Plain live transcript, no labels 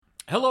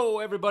Hello,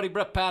 everybody.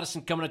 Brett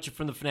Patterson coming at you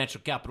from the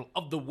financial capital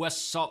of the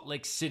West Salt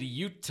Lake City,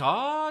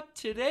 Utah.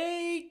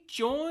 Today,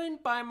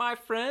 joined by my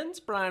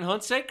friends, Brian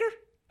Hunsaker.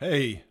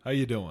 Hey, how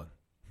you doing?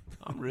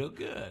 I'm real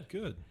good.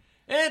 Good.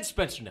 And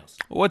Spencer Nelson.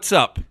 What's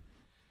up,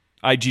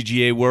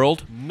 IGGA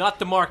world? Not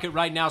the market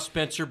right now,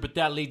 Spencer, but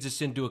that leads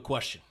us into a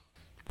question.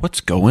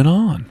 What's going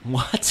on?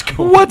 What's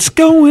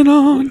going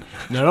on?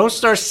 Now, don't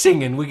start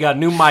singing. We got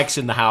new mics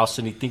in the house,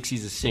 and he thinks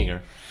he's a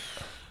singer.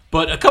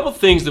 But a couple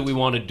things that we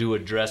wanted to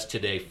address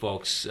today,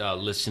 folks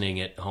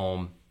listening at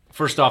home.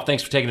 First off,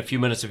 thanks for taking a few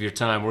minutes of your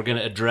time. We're going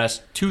to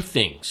address two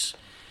things.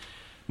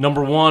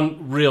 Number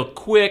one, real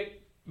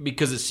quick,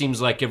 because it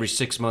seems like every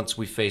 6 months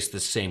we face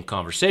the same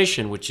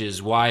conversation, which is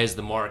why is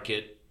the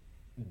market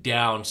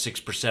down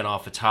 6%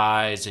 off its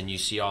highs, and you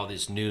see all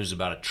this news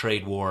about a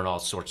trade war and all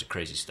sorts of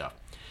crazy stuff.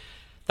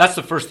 That's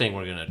the first thing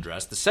we're going to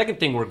address. The second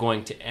thing we're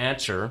going to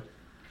answer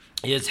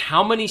is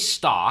how many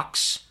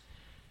stocks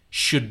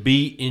should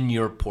be in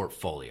your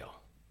portfolio.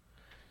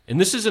 And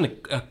this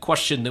isn't a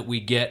question that we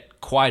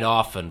get quite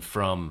often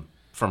from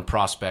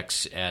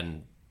prospects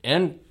and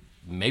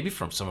maybe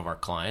from some of our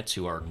clients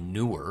who are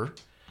newer,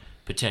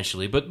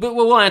 potentially. But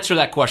we'll answer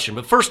that question.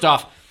 But first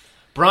off,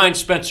 Brian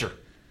Spencer,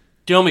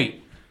 tell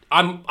me,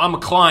 I'm a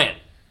client.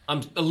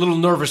 I'm a little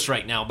nervous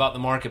right now about the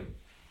market.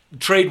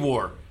 Trade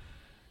war.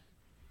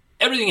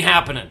 Everything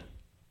happening.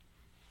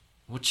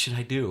 What should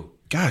I do?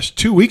 Gosh,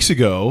 2 weeks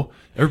ago,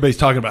 everybody's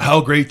talking about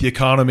how great the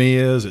economy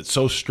is. It's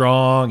so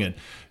strong, and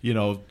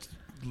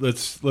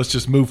let's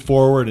just move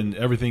forward, and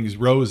everything is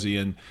rosy.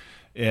 And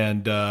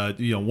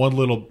one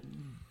little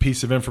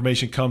piece of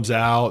information comes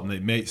out, and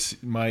it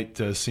might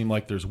seem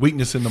like there's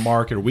weakness in the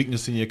market or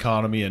weakness in the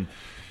economy, and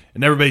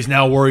everybody's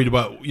now worried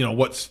about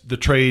what's the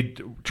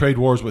trade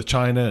wars with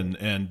China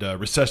and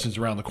recessions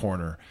around the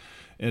corner.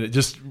 And it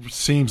just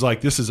seems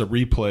like this is a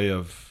replay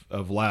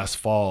of last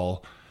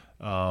fall.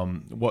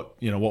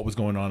 What was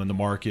going on in the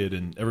market,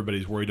 and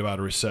everybody's worried about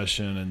a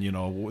recession and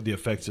the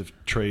effects of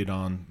trade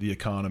on the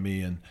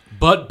economy. And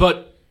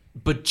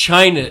but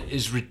China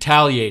is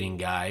retaliating,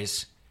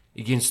 guys,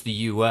 against the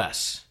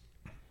U.S.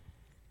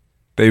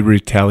 They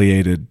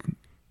retaliated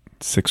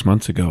 6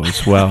 months ago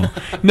as well.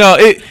 No,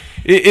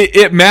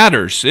 it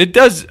matters. It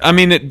does. I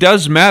mean, it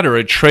does matter.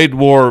 A trade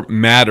war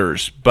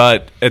matters,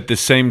 but at the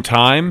same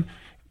time,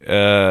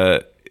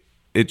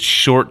 it's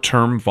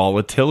short-term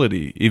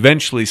volatility.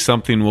 Eventually,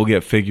 something will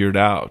get figured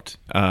out.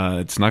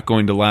 It's not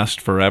going to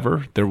last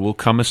forever. There will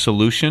come a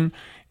solution.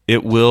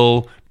 It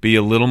will be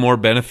a little more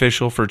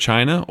beneficial for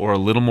China or a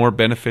little more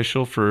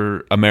beneficial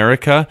for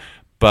America.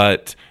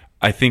 But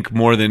I think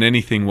more than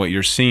anything, what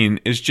you're seeing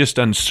is just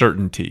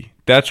uncertainty.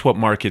 That's what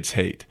markets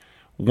hate.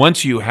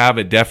 Once you have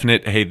a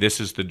definite, hey,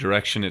 this is the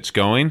direction it's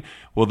going,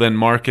 well, then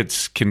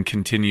markets can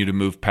continue to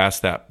move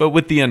past that. But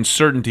with the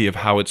uncertainty of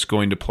how it's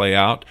going to play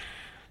out,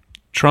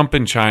 Trump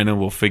and China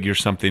will figure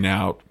something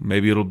out.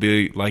 Maybe it'll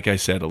be, like I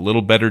said, a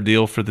little better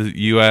deal for the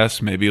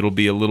U.S. Maybe it'll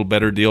be a little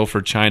better deal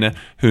for China.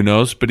 Who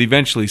knows? But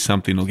eventually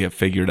something will get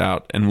figured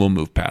out, and we'll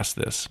move past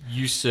this.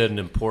 You said an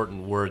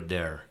important word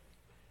there,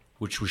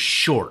 which was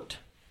short-term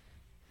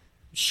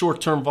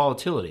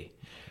volatility.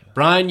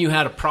 Brian, you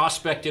had a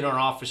prospect in our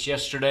office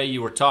yesterday.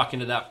 You were talking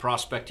to that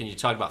prospect, and you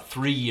talked about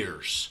 3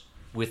 years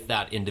with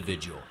that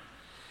individual.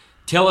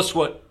 Tell us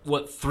what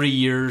 3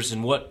 years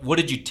and what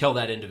did you tell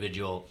that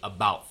individual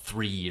about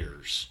 3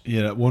 years?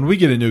 When we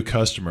get a new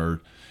customer,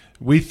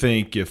 we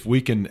think if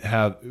we can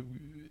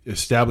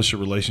establish a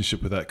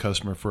relationship with that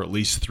customer for at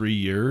least 3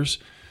 years,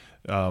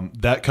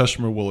 that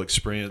customer will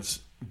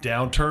experience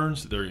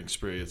downturns, they'll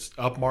experience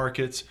up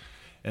markets,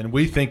 and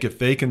we think if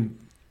they can,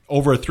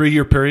 over a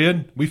 3-year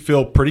period, we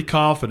feel pretty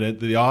confident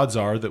that the odds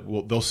are that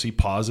they'll see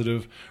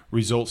positive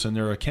results in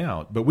their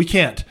account. But we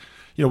can't.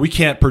 We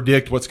can't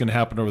predict what's going to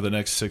happen over the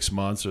next 6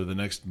 months or the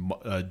next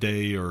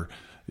day or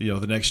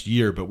the next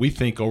year. But we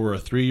think over a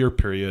 3-year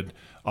period,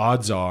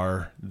 odds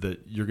are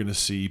that you're going to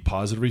see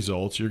positive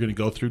results. You're going to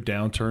go through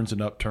downturns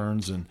and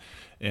upturns,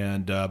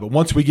 but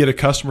once we get a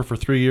customer for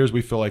 3 years,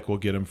 we feel like we'll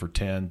get them for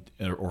 10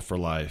 or for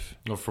life.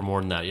 Or for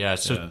more than that, yeah.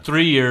 So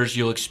 3 years,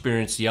 you'll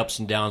experience the ups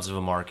and downs of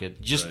a market,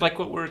 just like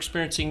what we're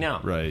experiencing now.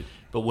 Right.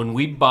 But when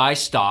we buy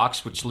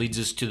stocks, which leads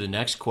us to the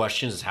next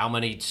question, is how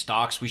many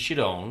stocks we should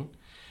own.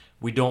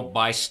 We don't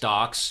buy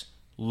stocks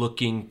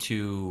looking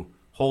to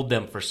hold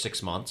them for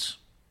 6 months.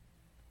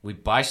 We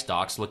buy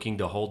stocks looking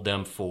to hold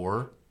them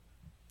for...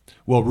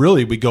 Well,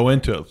 really, we go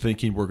into it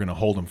thinking we're going to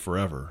hold them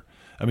forever.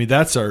 I mean,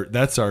 that's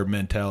our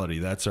mentality.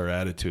 That's our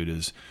attitude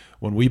is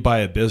when we buy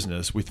a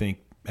business, we think,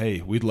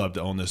 hey, we'd love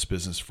to own this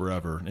business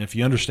forever. And if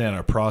you understand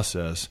our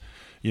process,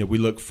 we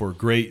look for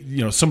great,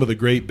 some of the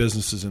great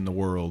businesses in the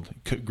world,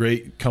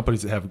 great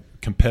companies that have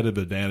competitive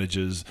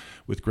advantages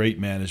with great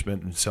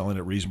management and selling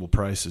at reasonable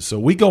prices. So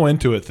we go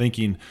into it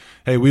thinking,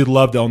 hey, we'd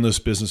love to own this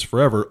business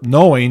forever,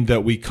 knowing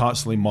that we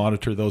constantly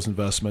monitor those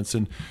investments.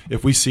 And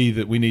if we see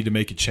that we need to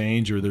make a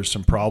change or there's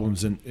some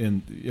problems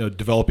in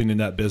developing in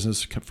that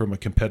business from a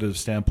competitive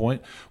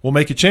standpoint, we'll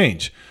make a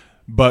change.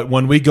 But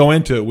when we go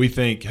into it, we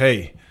think,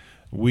 hey,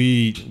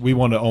 we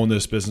want to own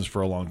this business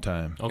for a long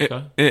time.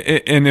 Okay.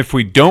 And if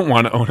we don't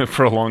want to own it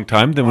for a long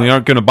time, then we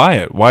aren't going to buy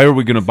it. Why are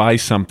we going to buy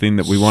something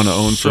that we want to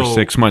own for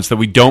 6 months that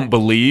we don't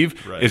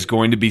believe is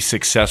going to be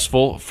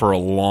successful for a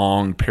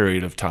long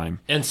period of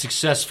time? And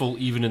successful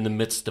even in the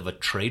midst of a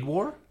trade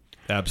war?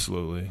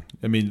 Absolutely.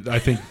 I mean, I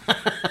think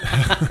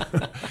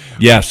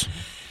Yes.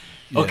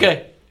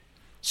 Okay.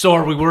 So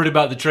are we worried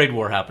about the trade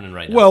war happening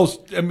right now?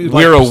 Well, I mean,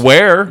 We're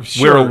aware.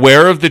 Sure. We're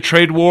aware of the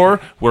trade war.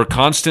 We're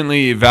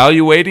constantly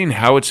evaluating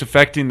how it's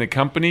affecting the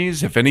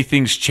companies, if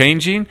anything's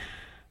changing.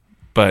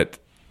 But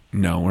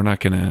no, we're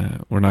not gonna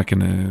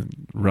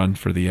run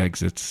for the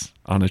exits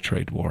on a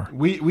trade war.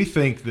 We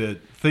think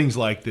that things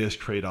like this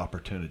create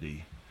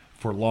opportunity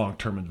for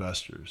long-term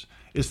investors.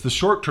 It's the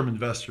short-term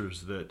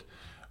investors that,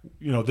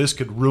 this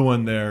could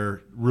ruin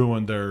their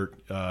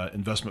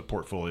investment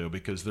portfolio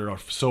because they're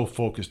so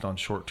focused on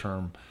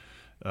short-term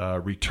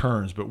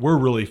returns. But we're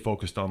really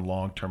focused on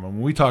long-term. And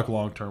when we talk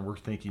long-term, we're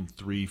thinking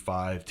 3,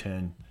 5,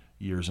 10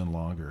 years and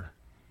longer.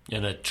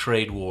 And a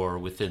trade war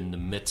within the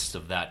midst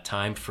of that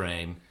time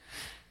frame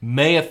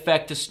may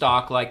affect a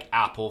stock like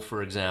Apple,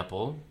 for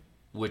example,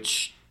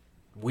 which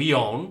we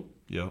own.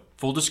 Yep.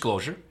 Full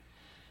disclosure.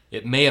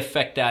 It may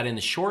affect that in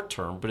the short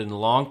term, but in the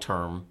long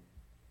term,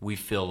 we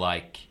feel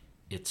like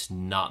it's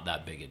not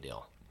that big a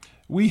deal.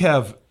 We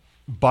have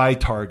buy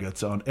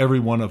targets on every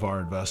one of our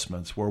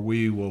investments where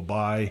we will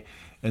buy.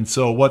 And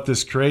so what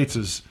this creates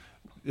is,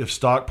 if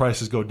stock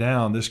prices go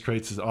down, this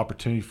creates an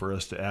opportunity for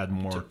us to add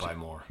more. To buy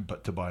more.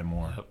 But to buy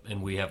more. Yep.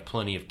 And we have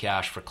plenty of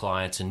cash for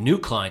clients and new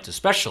clients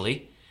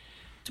especially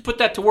to put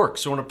that to work.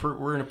 So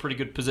we're in a pretty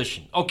good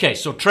position. Okay,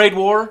 so trade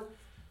war,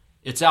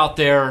 it's out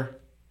there.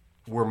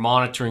 We're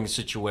monitoring the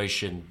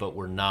situation, but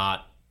we're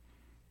not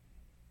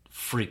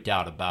freaked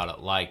out about it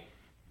like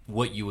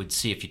what you would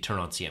see if you turn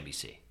on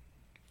CNBC.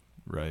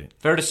 Right.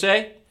 Fair to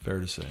say? Fair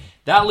to say.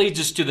 That leads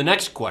us to the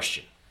next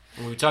question.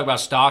 When we talk about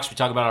stocks, we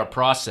talk about our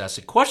process.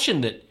 A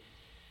question that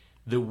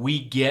we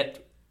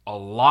get a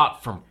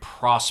lot from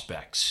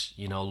prospects,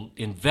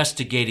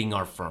 investigating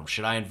our firm.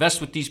 Should I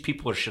invest with these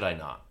people or should I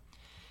not?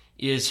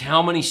 Is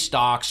how many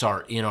stocks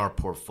are in our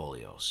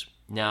portfolios.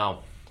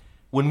 Now,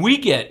 when we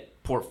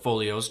get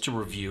portfolios to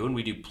review, and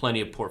we do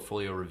plenty of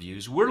portfolio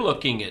reviews, we're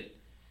looking at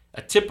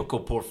a typical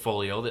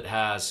portfolio that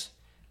has,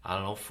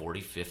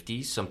 40,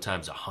 50,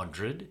 sometimes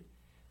 100.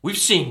 We've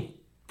seen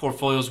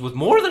portfolios with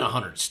more than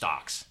 100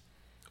 stocks.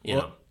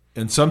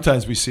 And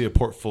sometimes we see a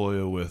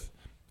portfolio with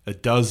a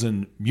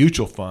dozen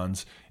mutual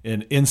funds,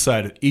 and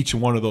inside of each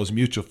one of those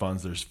mutual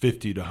funds, there's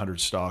 50 to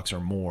 100 stocks or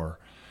more.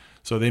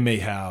 So they may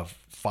have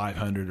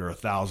 500 or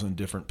 1,000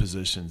 different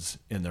positions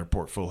in their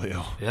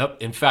portfolio. Yep.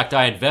 In fact,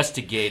 I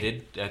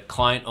investigated. A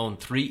client owned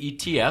 3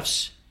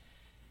 ETFs.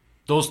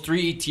 Those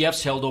 3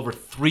 ETFs held over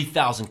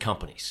 3,000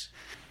 companies.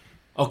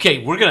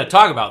 Okay, we're going to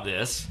talk about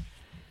this,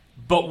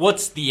 but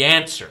what's the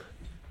answer?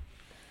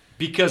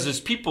 Because as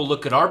people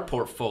look at our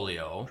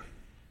portfolio,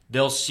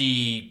 they'll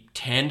see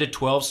 10 to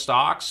 12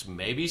 stocks,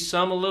 maybe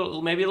a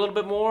little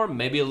bit more,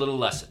 maybe a little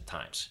less at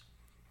times.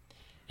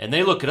 And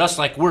they look at us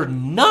like we're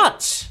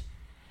nuts.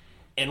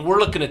 And we're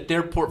looking at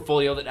their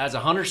portfolio that has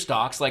 100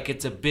 stocks like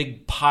it's a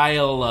big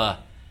pile,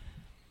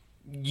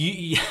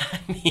 beep,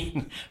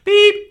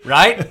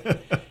 right?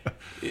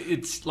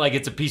 It's like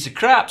it's a piece of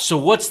crap. So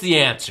what's the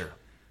answer?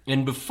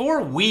 And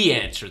before we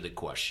answer the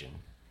question,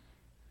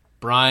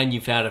 Brian,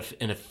 you've had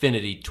an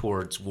affinity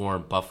towards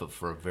Warren Buffett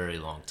for a very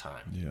long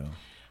time. Yeah.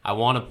 I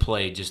want to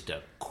play just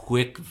a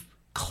quick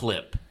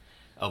clip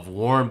of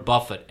Warren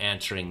Buffett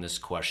answering this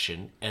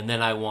question, and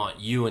then I want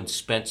you and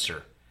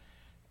Spencer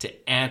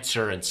to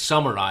answer and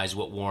summarize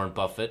what Warren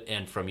Buffett,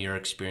 and from your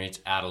experience,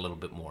 add a little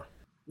bit more.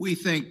 We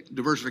think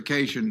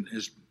diversification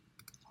is,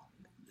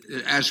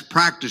 as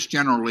practice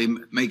generally,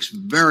 makes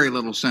very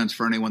little sense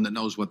for anyone that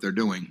knows what they're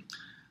doing.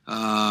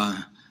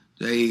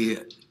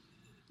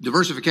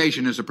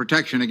 Diversification is a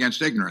protection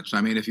against ignorance.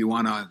 I mean, if you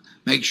want to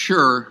make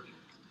sure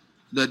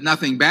that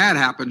nothing bad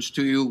happens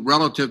to you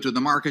relative to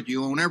the market,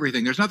 you own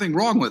everything. There's nothing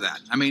wrong with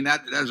that. I mean,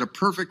 that is a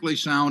perfectly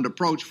sound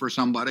approach for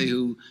somebody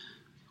who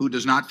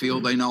does not feel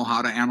they know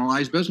how to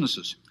analyze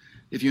businesses.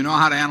 If you know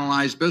how to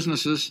analyze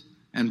businesses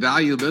and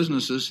value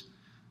businesses,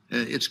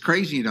 it's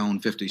crazy to own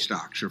 50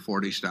 stocks or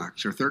 40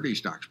 stocks or 30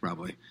 stocks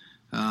probably,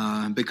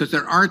 because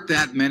there aren't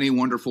that many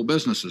wonderful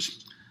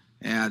businesses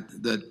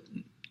that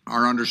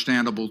are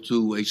understandable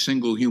to a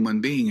single human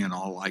being in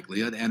all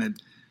likelihood.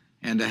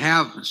 And to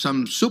have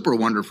some super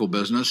wonderful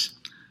business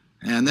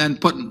and then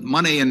put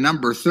money in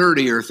number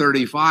 30 or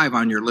 35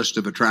 on your list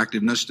of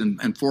attractiveness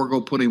and forego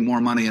putting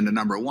more money into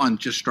number 1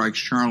 just strikes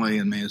Charlie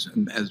and me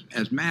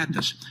as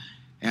madness.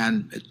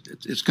 And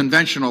it's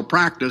conventional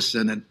practice,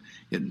 and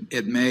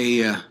it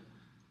may,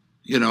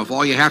 if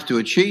all you have to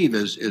achieve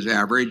is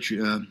average,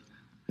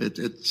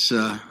 it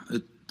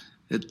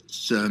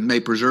may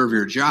preserve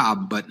your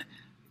job, but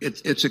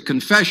it's a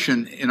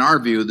confession in our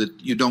view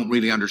that you don't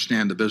really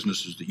understand the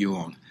businesses that you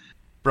own.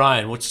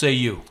 Brian, what say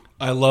you?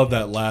 I love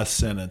that last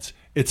sentence.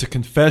 It's a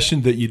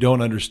confession that you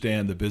don't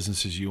understand the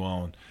businesses you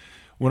own.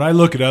 when I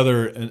look at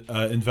other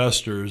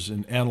investors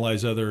and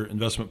analyze other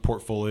investment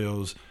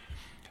portfolios,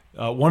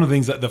 one of the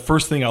things the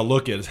first thing I'll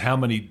look at is how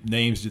many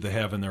names do they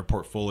have in their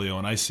portfolio.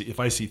 And if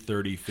I see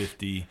 30,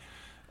 50,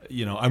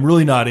 I'm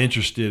really not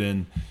interested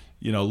in,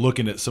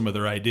 looking at some of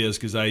their ideas,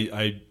 because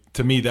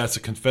to me, that's a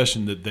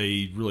confession that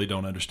they really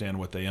don't understand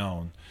what they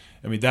own.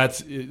 I mean,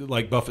 that's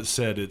like Buffett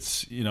said,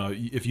 it's,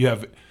 if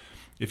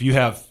you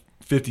have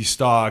 50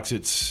 stocks,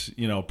 it's,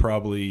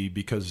 probably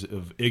because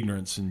of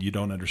ignorance and you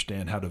don't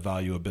understand how to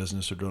value a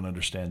business or don't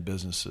understand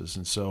businesses.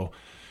 And so,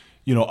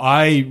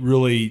 I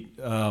really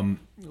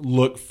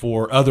look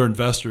for other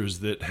investors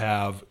that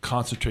have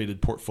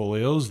concentrated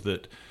portfolios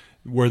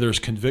where there's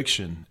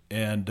conviction,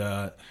 and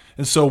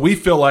so we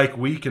feel like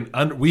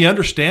we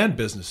understand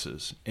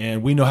businesses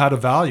and we know how to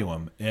value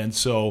them, and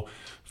so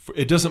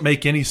it doesn't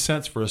make any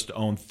sense for us to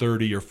own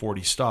 30 or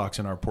 40 stocks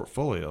in our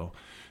portfolio.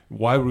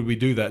 Why would we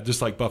do that?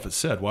 Just like Buffett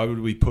said, why would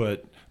we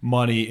put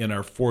money in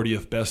our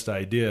 40th best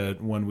idea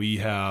when we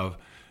have,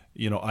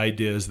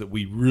 ideas that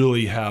we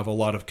really have a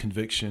lot of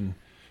conviction,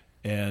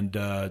 and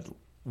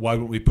why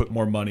wouldn't we put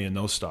more money in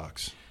those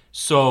stocks?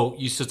 So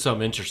you said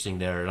something interesting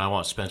there, and I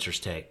want Spencer's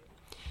take.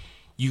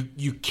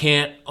 You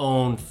can't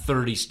own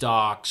 30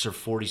 stocks or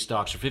 40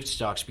 stocks or 50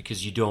 stocks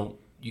because you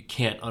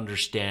can't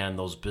understand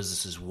those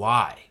businesses.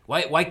 Why?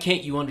 Why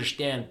can't you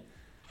understand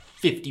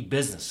 50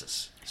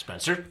 businesses,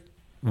 Spencer?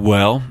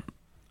 Well,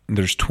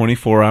 there's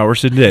 24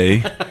 hours a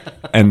day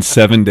and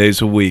 7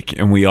 days a week,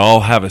 and we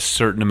all have a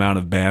certain amount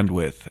of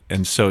bandwidth.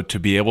 And so to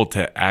be able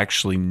to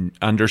actually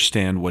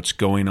understand what's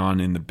going on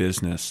in the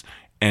business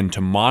and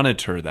to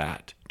monitor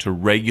that, to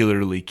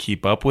regularly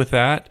keep up with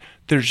that,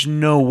 there's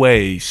no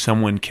way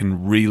someone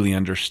can really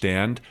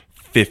understand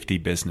 50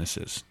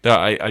 businesses.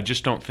 I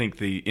just don't think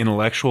the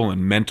intellectual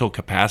and mental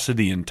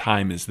capacity and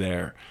time is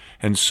there.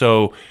 And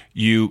so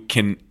you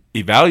can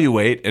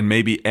evaluate and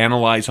maybe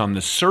analyze on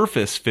the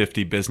surface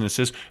 50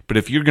 businesses, but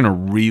if you're going to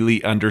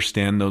really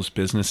understand those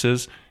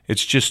businesses,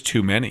 it's just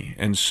too many.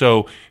 And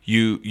so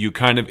you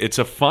kind of, it's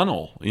a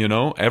funnel,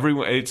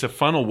 it's a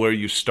funnel where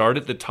you start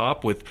at the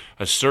top with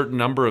a certain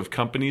number of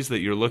companies that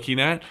you're looking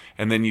at,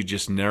 and then you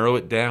just narrow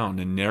it down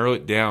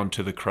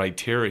to the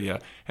criteria.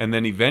 And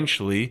then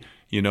eventually,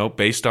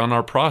 based on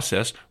our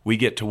process, we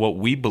get to what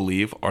we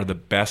believe are the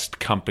best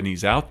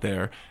companies out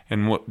there.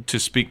 And to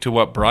speak to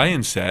what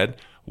Brian said,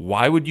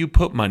 why would you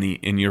put money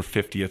in your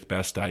 50th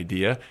best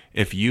idea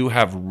if you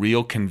have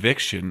real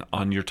conviction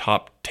on your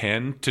top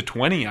 10 to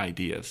 20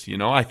 ideas?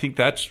 I think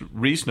that's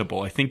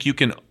reasonable. I think you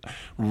can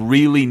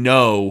really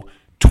know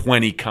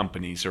 20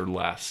 companies or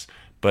less.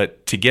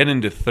 But to get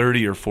into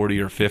 30 or 40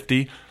 or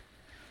 50,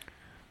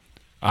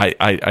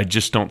 I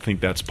just don't think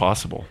that's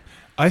possible.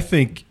 I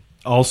think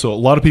also a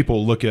lot of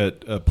people look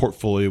at a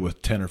portfolio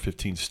with 10 or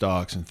 15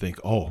 stocks and think,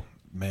 oh,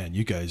 man,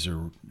 you guys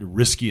are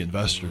risky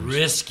investors.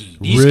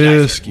 These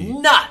guys are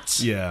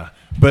nuts. Yeah,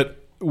 but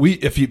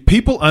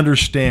people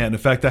understand. In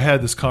fact, I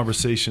had this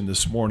conversation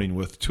this morning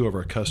with two of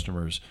our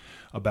customers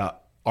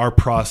about our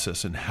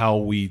process and how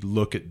we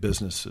look at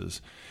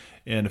businesses.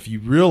 And if you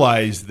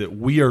realize that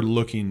we are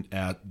looking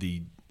at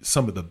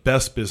some of the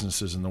best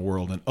businesses in the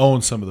world and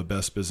own some of the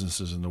best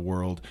businesses in the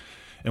world,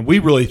 and we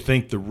really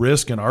think the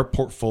risk in our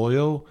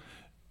portfolio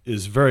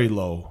is very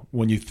low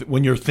when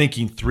you're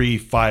thinking 3,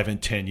 5,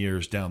 and 10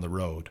 years down the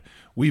road.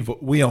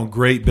 We own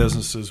great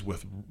businesses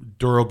with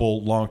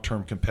durable,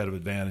 long-term competitive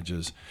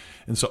advantages,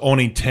 and so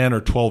owning 10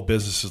 or 12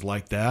 businesses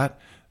like that,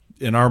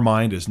 in our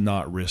mind, is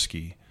not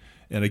risky.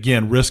 And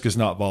again, risk is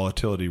not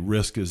volatility.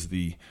 Risk is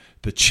the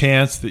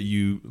chance that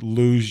you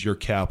lose your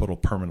capital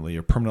permanently,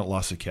 or permanent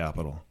loss of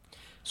capital.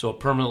 So a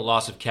permanent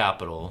loss of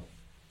capital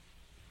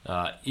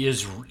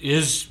is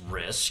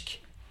risk.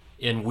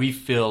 And we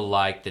feel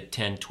like the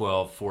 10,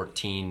 12,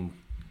 14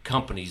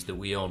 companies that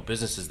we own,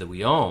 businesses that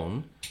we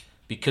own,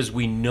 because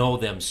we know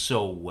them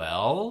so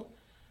well,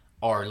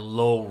 are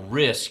low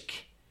risk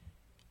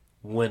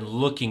when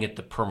looking at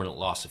the permanent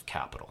loss of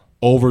capital.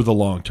 Over the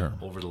long term.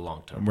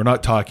 And we're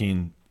not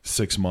talking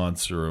 6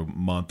 months or a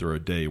month or a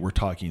day. We're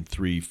talking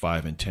 3,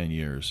 5, and 10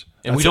 years.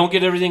 And we don't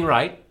get everything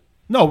right?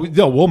 No,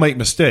 we'll make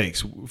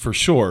mistakes for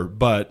sure.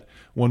 But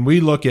when we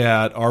look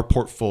at our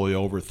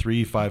portfolio over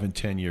 3, 5, and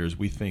 10 years,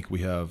 we think we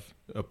have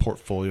a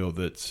portfolio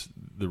that's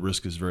the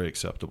risk is very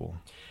acceptable.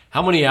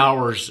 How many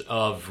hours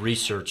of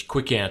research,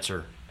 quick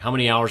answer, how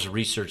many hours of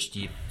research do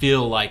you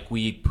feel like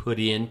we put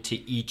into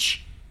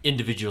each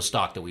individual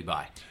stock that we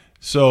buy?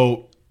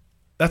 So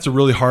that's a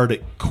really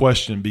hard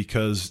question,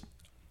 because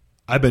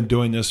I've been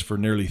doing this for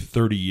nearly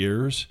 30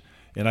 years,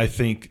 and I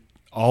think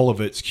all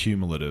of it's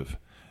cumulative.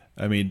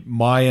 I mean,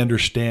 my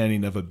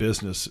understanding of a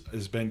business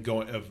has been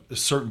of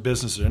certain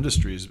business or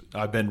industries.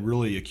 I've been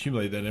really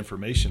accumulating that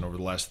information over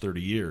the last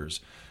 30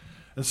 years.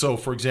 And so,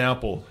 for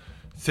example,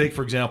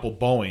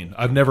 Boeing.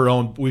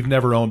 We've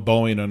never owned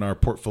Boeing in our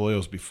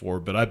portfolios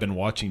before, but I've been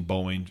watching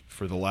Boeing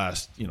for the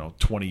last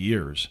 20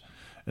 years.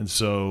 And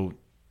so,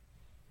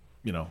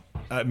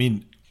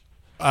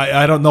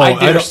 I don't know. I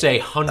dare don't say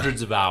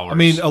hundreds of hours. I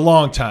mean, a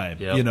long time.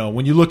 Yep. You know,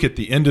 when you look at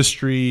the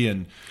industry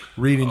and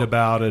reading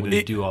about it, when you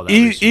and, do all that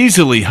research.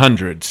 Easily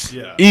hundreds.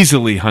 Yeah.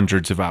 Easily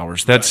hundreds of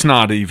hours. That's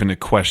not even a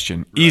question.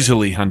 Right.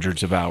 Easily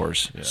hundreds of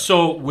hours. Yeah.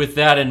 So with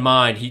that in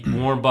mind,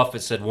 Warren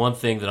Buffett said one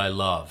thing that I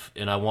love,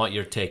 and I want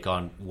your take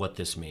on what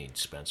this means,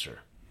 Spencer.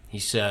 He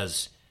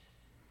says,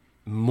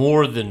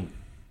 more than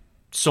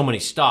so many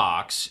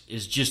stocks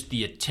is just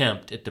the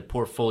attempt at the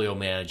portfolio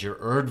manager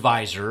or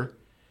advisor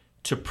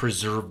to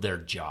preserve their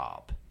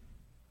job.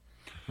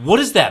 What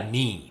does that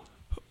mean?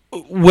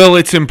 Well,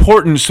 it's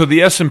important. So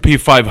the S&P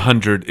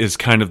 500 is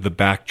kind of the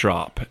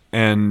backdrop,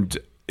 and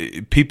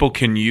people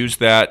can use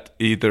that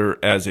either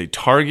as a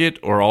target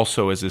or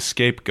also as a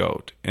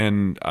scapegoat.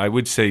 And I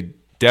would say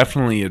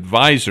definitely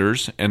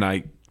advisors, and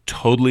I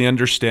totally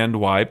understand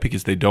why,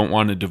 because they don't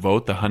want to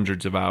devote the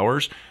hundreds of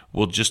hours,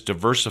 will just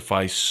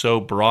diversify so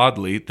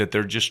broadly that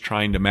they're just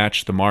trying to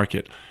match the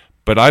market.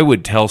 But I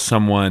would tell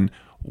someone,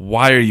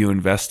 why are you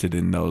invested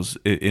in those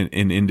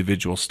in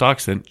individual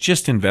stocks? Then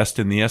just invest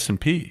in the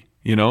S&P,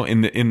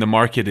 in the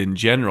market in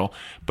general.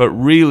 But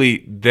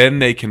really, then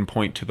they can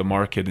point to the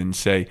market and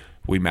say,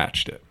 we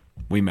matched it,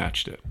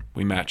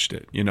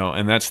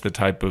 and that's the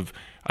type of,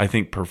 I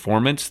think,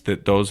 performance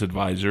that those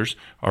advisors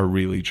are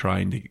really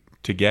trying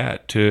to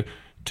get to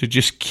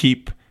just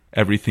keep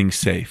everything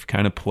safe,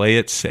 kind of play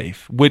it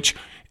safe, which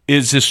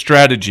is a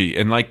strategy.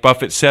 And like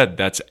Buffett said,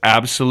 that's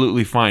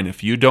absolutely fine.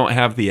 If you don't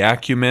have the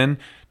acumen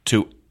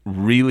to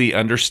really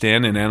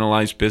understand and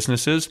analyze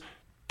businesses,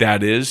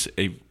 that is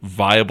a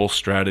viable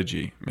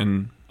strategy.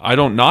 And I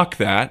don't knock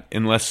that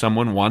unless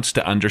someone wants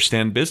to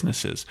understand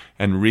businesses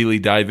and really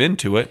dive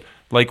into it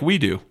like we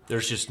do.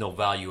 There's just no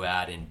value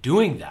add in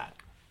doing that.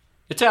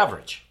 It's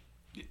average.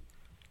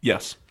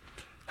 Yes.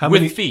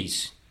 With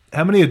fees.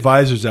 How many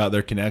advisors out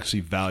there can actually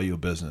value a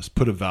business,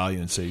 put a value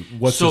and say,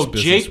 what's this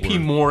business J.P.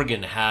 worth?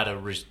 Morgan had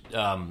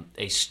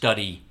a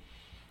study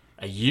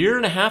a year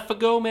and a half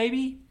ago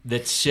maybe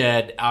that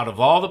said out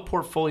of all the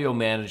portfolio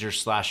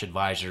managers /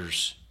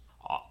 advisors,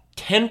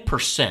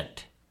 10%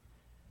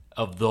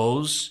 of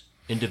those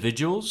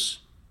individuals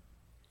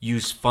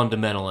use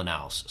fundamental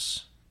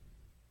analysis.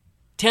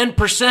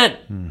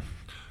 10%.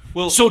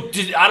 Well, so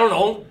I don't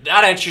know.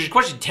 That answers your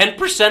question.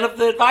 10% of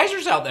the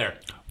advisors out there.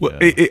 Well,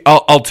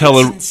 I'll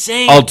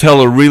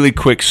tell a really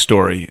quick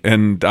story,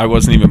 and I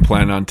wasn't even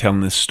planning on telling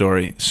this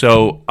story.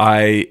 So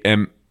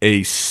I'm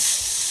a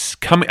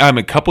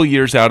couple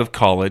years out of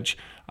college.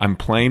 I'm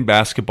playing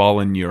basketball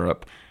in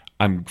Europe.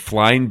 I'm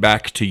flying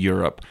back to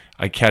Europe.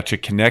 I catch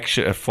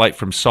a flight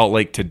from Salt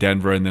Lake to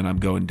Denver, and then I'm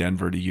going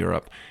Denver to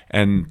Europe.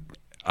 And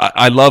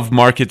I love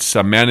markets.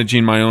 I'm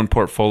managing my own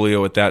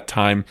portfolio at that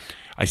time.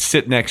 I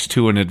sit next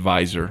to an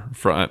advisor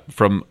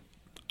from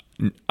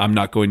I'm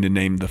not going to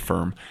name the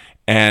firm.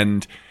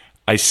 And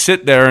I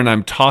sit there and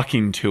I'm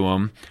talking to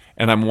him,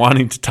 and I'm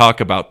wanting to talk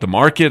about the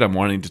market. I'm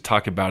wanting to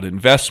talk about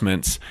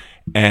investments.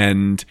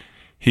 And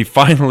he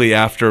finally,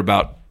 after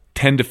about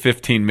 10 to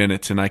 15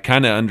 minutes, and I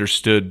kind of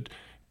understood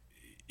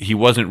he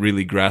wasn't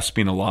really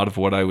grasping a lot of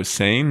what I was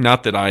saying.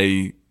 Not that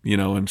I,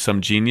 am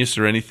some genius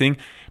or anything,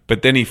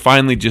 but then he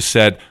finally just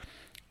said,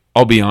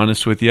 I'll be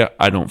honest with you,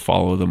 I don't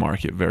follow the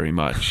market very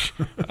much.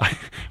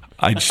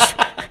 I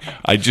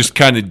just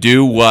kind of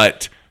do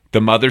what the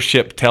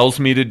mothership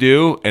tells me to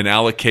do and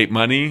allocate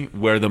money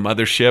where the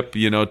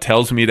mothership,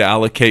 tells me to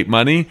allocate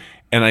money.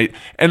 And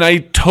I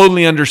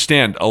totally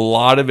understand. A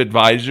lot of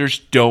advisors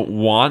don't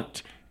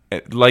want,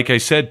 like I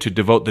said, to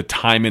devote the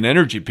time and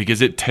energy,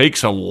 because it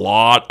takes a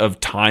lot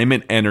of time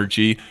and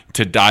energy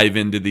to dive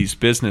into these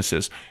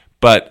businesses.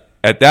 But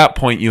at that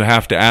point, you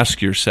have to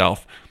ask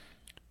yourself,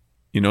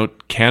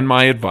 can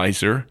my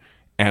advisor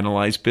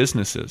analyze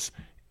businesses?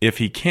 If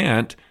he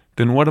can't,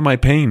 then what am I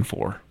paying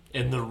for?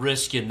 And the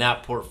risk in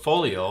that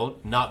portfolio,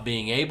 not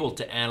being able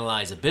to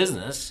analyze a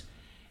business,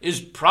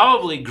 is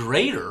probably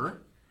greater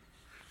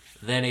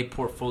than a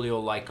portfolio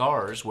like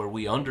ours where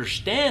we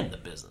understand the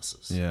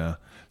businesses. Yeah.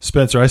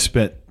 Spencer, I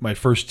spent my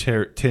first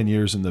 10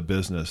 years in the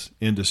business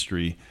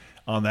industry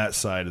on that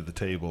side of the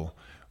table,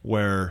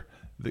 where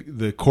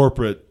the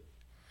corporate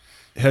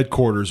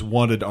headquarters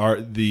wanted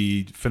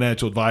the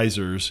financial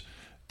advisors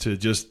to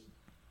just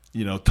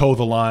toe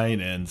the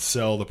line and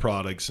sell the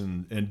products,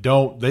 and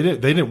they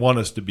didn't want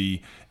us to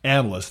be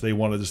analysts. They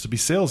wanted us to be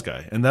sales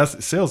guys, and that's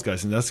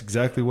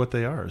exactly what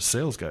they are,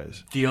 sales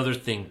guys. The other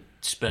thing,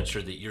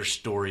 Spencer, that your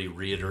story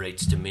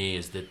reiterates to me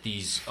is that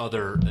these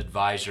other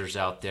advisors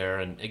out there,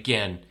 and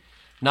again,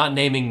 not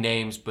naming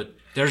names, but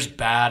there's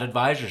bad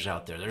advisors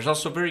out there. There's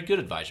also very good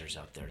advisors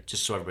out there,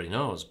 just so everybody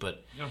knows.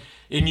 But yeah.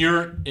 in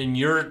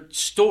your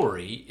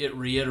story, it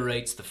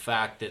reiterates the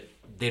fact that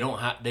they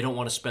don't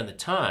want to spend the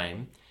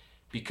time,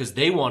 because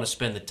they want to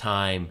spend the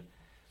time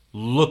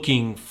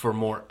looking for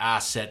more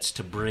assets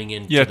to bring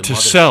into the mothership.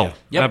 Sell.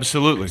 Yep.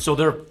 Absolutely. So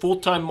they're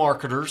full-time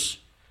marketers.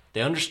 They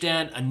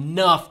understand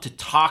enough to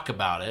talk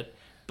about it,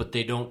 but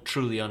they don't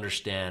truly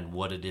understand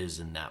what it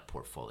is in that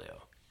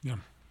portfolio. Yeah.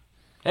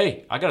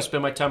 Hey, I got to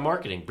spend my time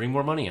marketing. Bring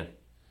more money in.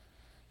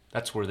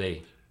 That's where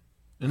they...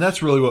 And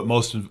that's really what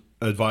most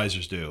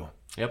advisors do.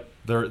 Yep.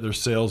 They're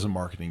sales and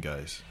marketing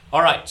guys.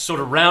 All right, so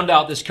to round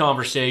out this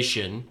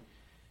conversation,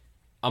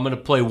 I'm going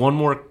to play one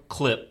more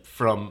clip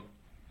from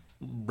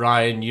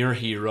Brian, your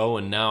hero,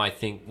 and now I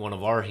think one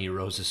of our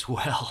heroes as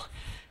well,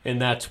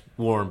 and that's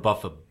Warren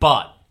Buffett.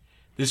 But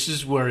this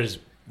is where his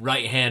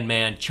right-hand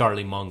man,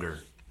 Charlie Munger,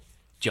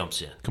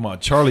 jumps in. Come on,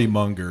 Charlie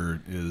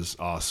Munger is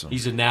awesome.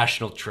 He's a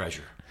national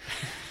treasure.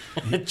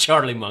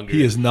 Charlie Munger.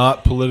 He is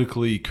not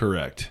politically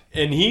correct.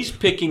 And he's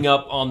picking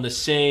up on the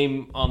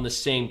same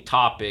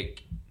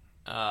topic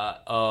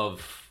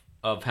of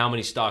how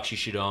many stocks you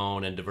should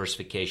own and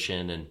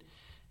diversification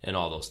and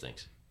all those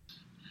things.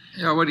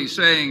 Yeah, what he's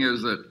saying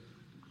is that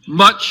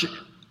much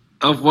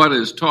of what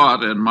is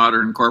taught in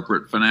modern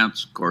corporate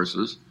finance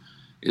courses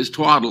is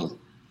twaddle.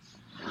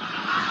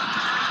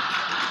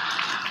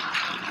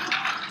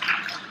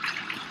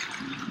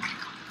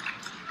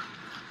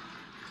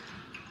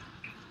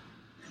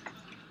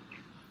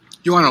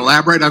 You want to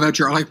elaborate on that,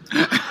 Charlie?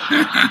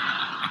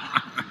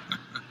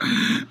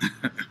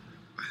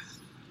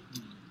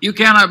 You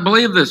cannot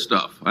believe this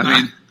stuff. I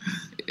mean,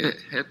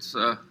 it's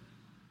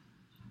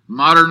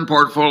modern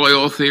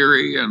portfolio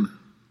theory, and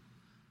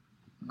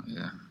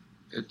yeah,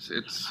 it's.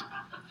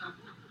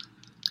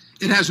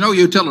 It has no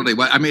utility.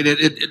 I mean,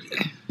 it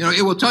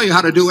will tell you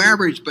how to do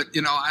average, but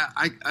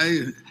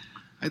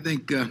I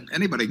think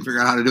anybody can figure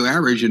out how to do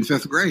average in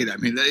fifth grade. I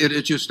mean,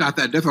 it's just not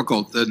that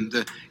difficult. And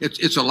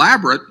it's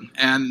elaborate,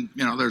 and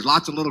there's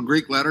lots of little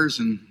Greek letters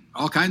and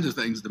all kinds of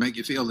things to make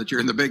you feel that you're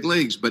in the big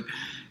leagues. But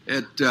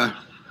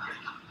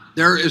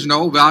there is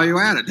no value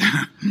added.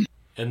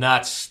 And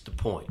that's the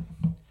point.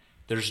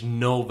 There's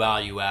no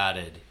value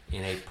added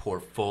in a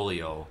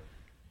portfolio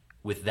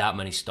with that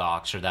many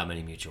stocks or that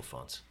many mutual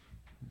funds.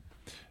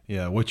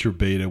 Yeah, what's your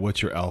beta?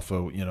 What's your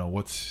alpha?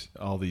 What's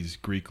all these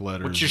Greek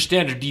letters? What's your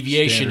standard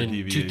deviation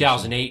in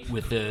 2008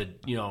 with the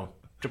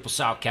triple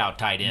sow cow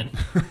tied in?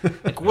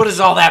 Like, what does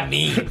all that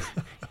mean?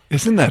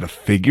 Isn't that a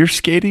figure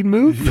skating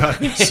move?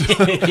 Yes.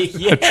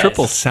 A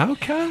triple sow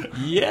cow?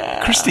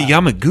 Yeah. Christy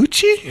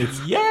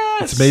Yamaguchi?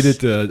 Yes. It's made it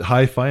to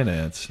high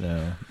finance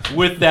now.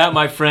 With that,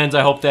 my friends,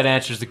 I hope that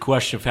answers the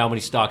question of how many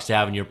stocks to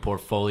have in your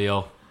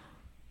portfolio.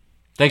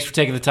 Thanks for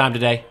taking the time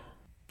today.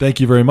 Thank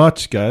you very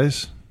much,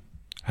 guys.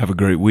 Have a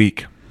great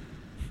week.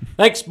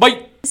 Thanks.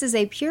 Bye. This is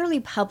a purely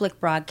public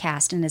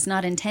broadcast and is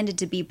not intended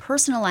to be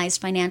personalized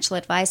financial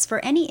advice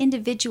for any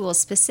individual's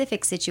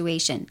specific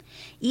situation.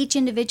 Each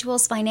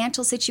individual's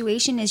financial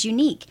situation is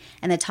unique,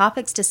 and the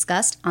topics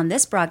discussed on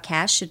this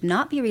broadcast should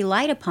not be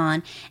relied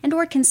upon and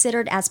or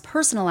considered as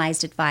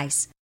personalized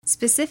advice.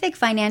 Specific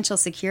financial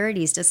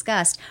securities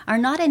discussed are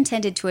not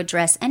intended to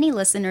address any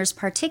listener's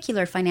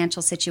particular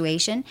financial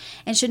situation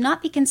and should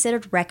not be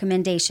considered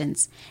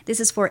recommendations. This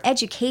is for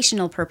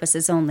educational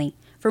purposes only.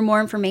 For more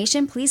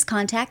information, please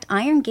contact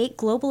Iron Gate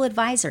Global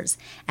Advisors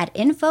at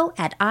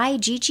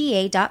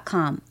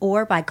info@igga.com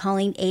or by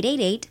calling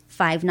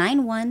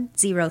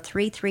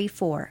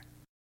 888-591-0334.